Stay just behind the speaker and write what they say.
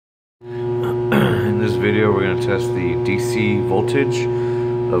video, we're going to test the DC voltage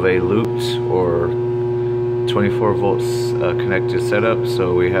of a looped or 24 volts connected setup.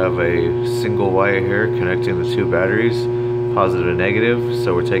 So we have a single wire here connecting the two batteries, positive and negative.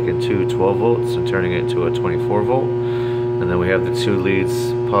 So we're taking two 12 volts and turning it into a 24 volt. And then we have the two leads,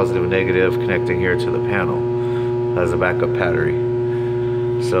 positive and negative, connecting here to the panel as a backup battery.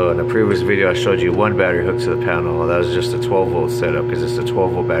 So in the previous video I showed you one battery hooked to the panel. That was just a 12 volt setup because it's a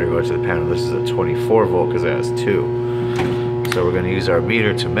 12 volt battery going to the panel. This is a 24 volt because it has two. So we're going to use our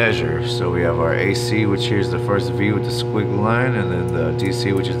meter to measure. So we have our AC, which here's the first V with the squiggly line, and then the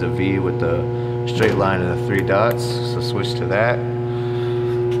DC, which is the V with the straight line and the three dots. So switch to that.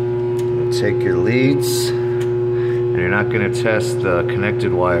 Take your leads, and you're not going to test the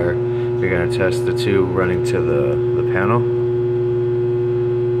connected wire. You're going to test the two running to the panel.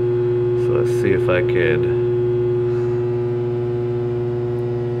 So let's see if I could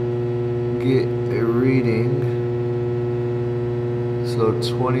get a reading. So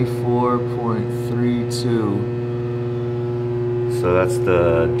 24.32. So that's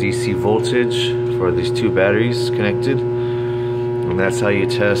the DC voltage for these two batteries connected. And that's how you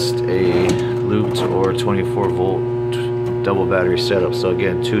test a looped or 24 volt double battery setup. So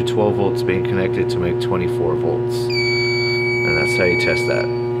again, two 12 volts being connected to make 24 volts. And that's how you test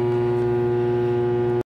that.